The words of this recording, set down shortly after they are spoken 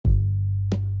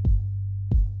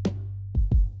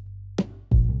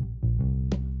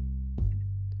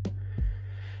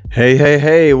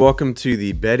Hey, welcome to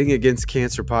the Betting Against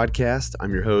Cancer podcast.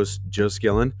 I'm your host, Joe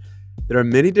Skillen. There are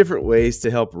many different ways to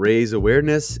help raise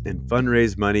awareness and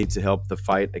fundraise money to help the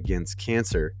fight against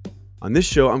cancer. On this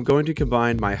show, I'm going to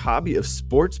combine my hobby of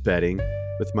sports betting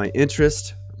with my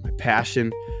interest, my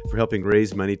passion for helping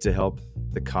raise money to help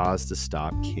the cause to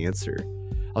stop cancer.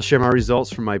 I'll share my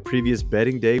results from my previous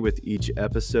betting day with each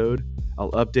episode.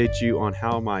 I'll update you on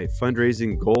how my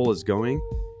fundraising goal is going.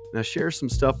 And I share some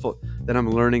stuff that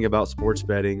I'm learning about sports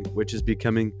betting, which is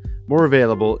becoming more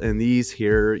available in these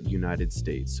here United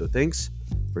States. So thanks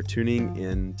for tuning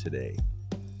in today.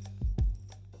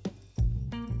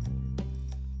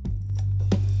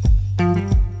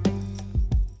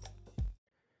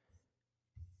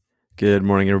 Good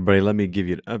morning, everybody. Let me give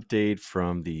you an update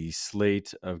from the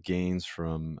slate of games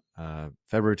from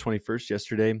February 21st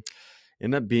yesterday.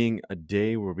 Ended up being a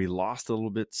day where we lost a little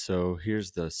bit. So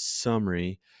here's the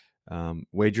summary.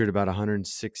 Wagered about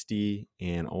 160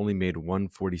 and only made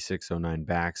 146.09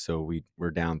 back. So we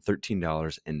were down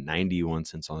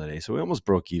 $13.91 on the day. So we almost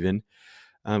broke even.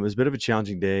 It was a bit of a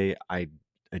challenging day. I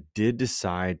did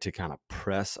decide to kind of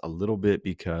press a little bit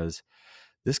because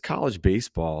this college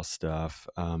baseball stuff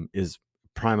is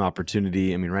prime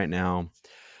opportunity. I mean, right now,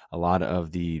 a lot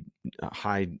of the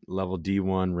high-level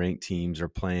D1 ranked teams are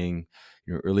playing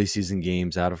early season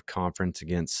games out of conference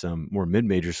against some more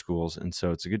mid-major schools, and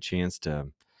so it's a good chance to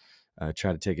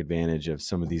try to take advantage of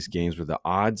some of these games where the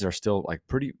odds are still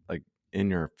pretty in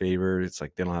your favor. It's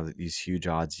like they don't have these huge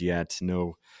odds yet.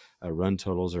 No run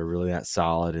totals are really that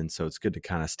solid, and so it's good to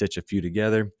kind of stitch a few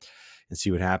together and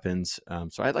see what happens.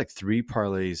 So I had 3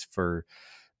 parlays for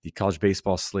the college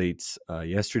baseball slates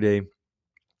yesterday,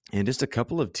 and just a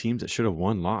couple of teams that should have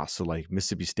won lost. So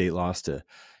Mississippi State lost to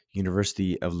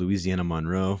University of Louisiana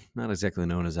Monroe, not exactly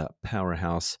known as a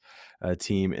powerhouse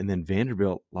team. And then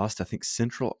Vanderbilt lost, I think,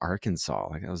 Central Arkansas.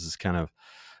 That was just kind of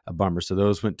a bummer. So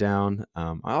those went down.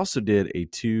 I also did a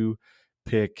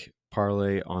 2-pick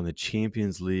parlay on the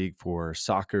Champions League for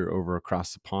soccer over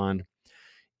across the pond.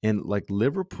 And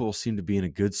Liverpool seemed to be in a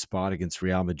good spot against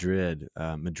Real Madrid.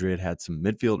 Madrid had some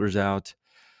midfielders out.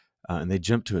 And they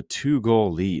jumped to a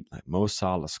 2-goal lead. Mo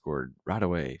Salah scored right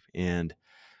away. And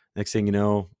next thing you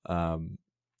know,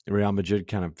 Real Madrid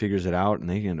kind of figures it out, and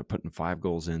they end up putting 5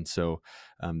 goals in. So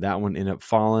that one ended up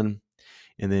falling.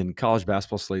 And then college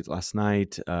basketball slate last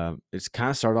night, it's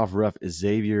kind of started off rough.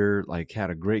 Xavier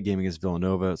had a great game against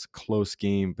Villanova. It's a close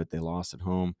game, but they lost at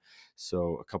home.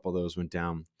 So a couple of those went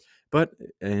down. But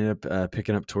I ended up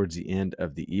picking up towards the end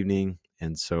of the evening.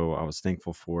 And so I was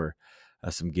thankful for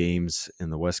some games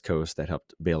in the West Coast that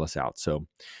helped bail us out. So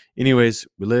anyways,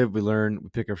 we live, we learn, we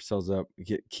pick ourselves up,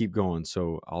 we keep going.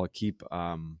 So I'll keep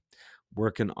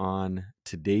working on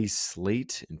today's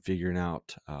slate and figuring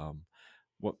out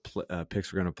what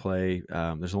picks we're going to play.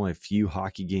 There's only a few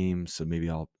hockey games, so maybe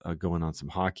I'll go in on some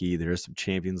hockey. There is some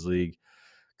Champions League,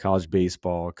 college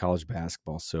baseball, college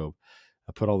basketball. So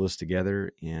I put all this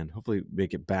together and hopefully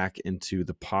make it back into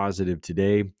the positive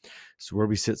today. So where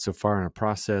we sit so far in our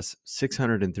process,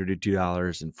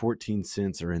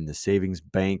 $632.14 are in the savings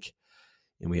bank,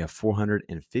 and we have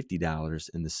 $450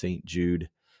 in the St. Jude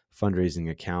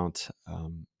fundraising account.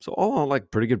 So all in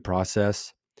pretty good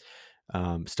process.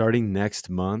 Starting next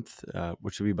month,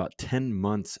 which will be about 10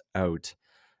 months out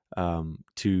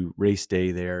to race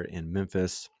day there in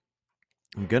Memphis,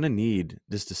 I'm going to need,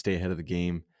 just to stay ahead of the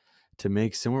game, to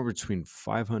make somewhere between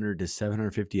 $500 to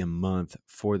 $750 a month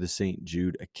for the St.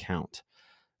 Jude account.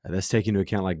 That's taking into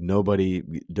account nobody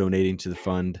donating to the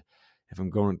fund. If I'm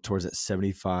going towards that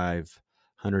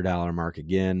 $7,500 mark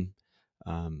again,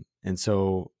 and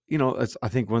so I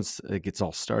think once it gets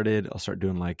all started, I'll start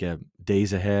doing a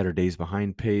days ahead or days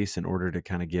behind pace in order to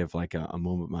kind of give a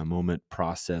moment by moment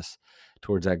process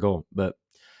towards that goal. But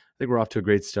I think we're off to a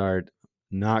great start.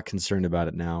 Not concerned about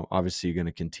it now. Obviously, you're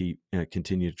going to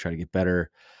continue to try to get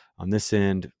better on this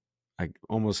end. I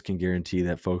almost can guarantee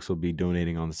that folks will be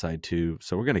donating on the side too.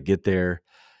 So we're going to get there.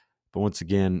 But once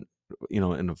again,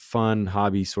 in a fun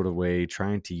hobby sort of way,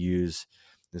 trying to use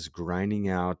this grinding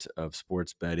out of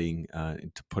sports betting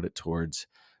to put it towards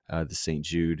the St.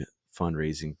 Jude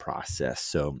fundraising process.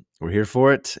 So we're here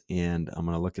for it. And I'm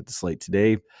going to look at the slate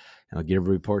today, and I'll give a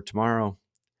report tomorrow.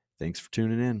 Thanks for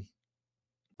tuning in.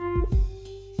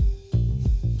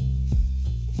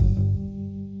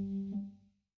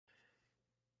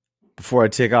 Before I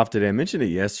take off today, I mentioned it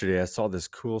yesterday. I saw this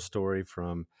cool story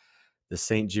from the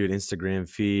St. Jude Instagram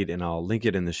feed, and I'll link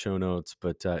it in the show notes.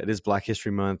 But it is Black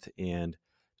History Month, and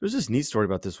there's this neat story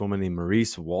about this woman named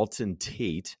Maurice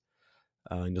Tate.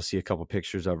 And you'll see a couple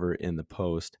pictures of her in the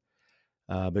post.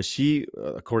 But she,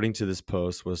 according to this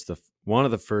post, was one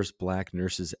of the first Black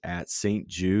nurses at St.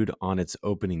 Jude on its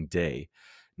opening day.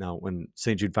 Now, when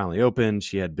St. Jude finally opened,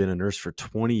 she had been a nurse for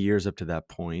 20 years up to that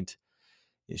point.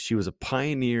 She was a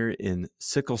pioneer in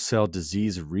sickle cell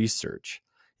disease research.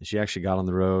 And she actually got on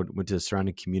the road, went to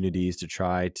surrounding communities to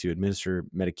try to administer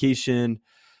medication,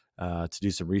 to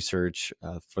do some research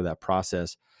for that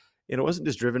process. And it wasn't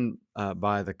just driven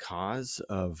by the cause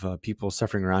of people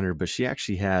suffering around her, but she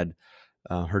actually had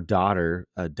her daughter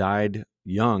died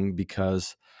young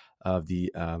because of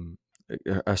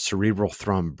a cerebral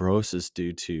thrombosis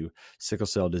due to sickle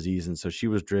cell disease. And so she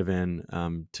was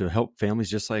driven to help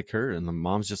families just like her and the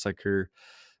moms just like her,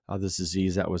 this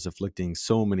disease that was afflicting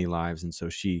so many lives. And so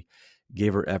she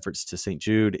gave her efforts to St.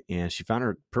 Jude, and she found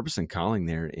her purpose and calling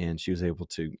there, and she was able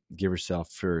to give herself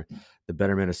for the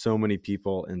betterment of so many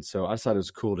people. And so I thought it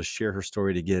was cool to share her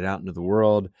story, to get it out into the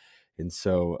world. And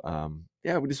so,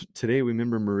 today we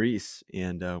remember Maurice,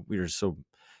 and we are so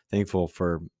thankful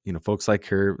for, folks like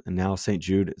her. And now St.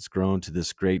 Jude has grown to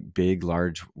this great, big,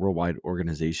 large worldwide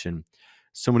organization.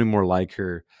 So many more like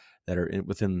her that are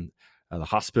within the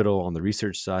hospital, on the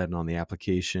research side and on the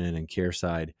application and care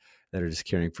side, that are just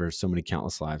caring for so many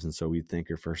countless lives. And so we thank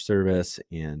her for her service.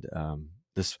 And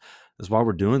this is why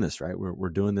we're doing this, right? We're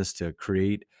doing this to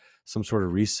create some sort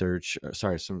of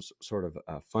some sort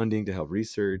of funding to help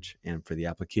research and for the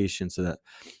application, so that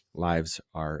lives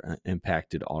are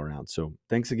impacted all around. So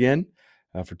thanks again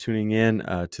for tuning in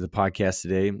to the podcast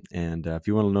today. And if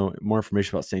you want to know more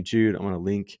information about St. Jude, I'm going to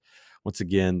link, once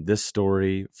again, this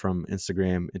story from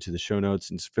Instagram into the show notes.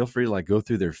 And feel free to go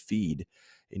through their feed,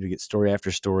 and you get story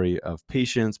after story of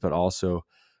patients, but also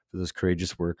for those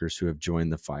courageous workers who have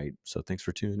joined the fight. So thanks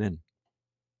for tuning in.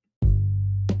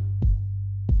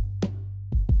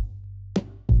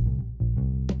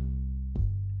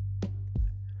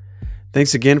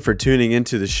 Thanks again for tuning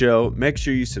into the show. Make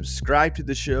sure you subscribe to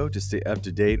the show to stay up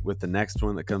to date with the next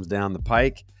one that comes down the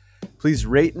pike. Please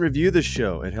rate and review the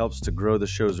show. It helps to grow the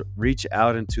show's reach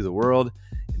out into the world.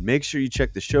 And make sure you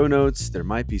check the show notes. There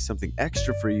might be something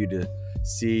extra for you to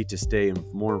see to stay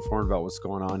more informed about what's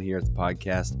going on here at the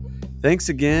podcast. Thanks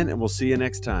again, and we'll see you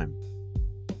next time.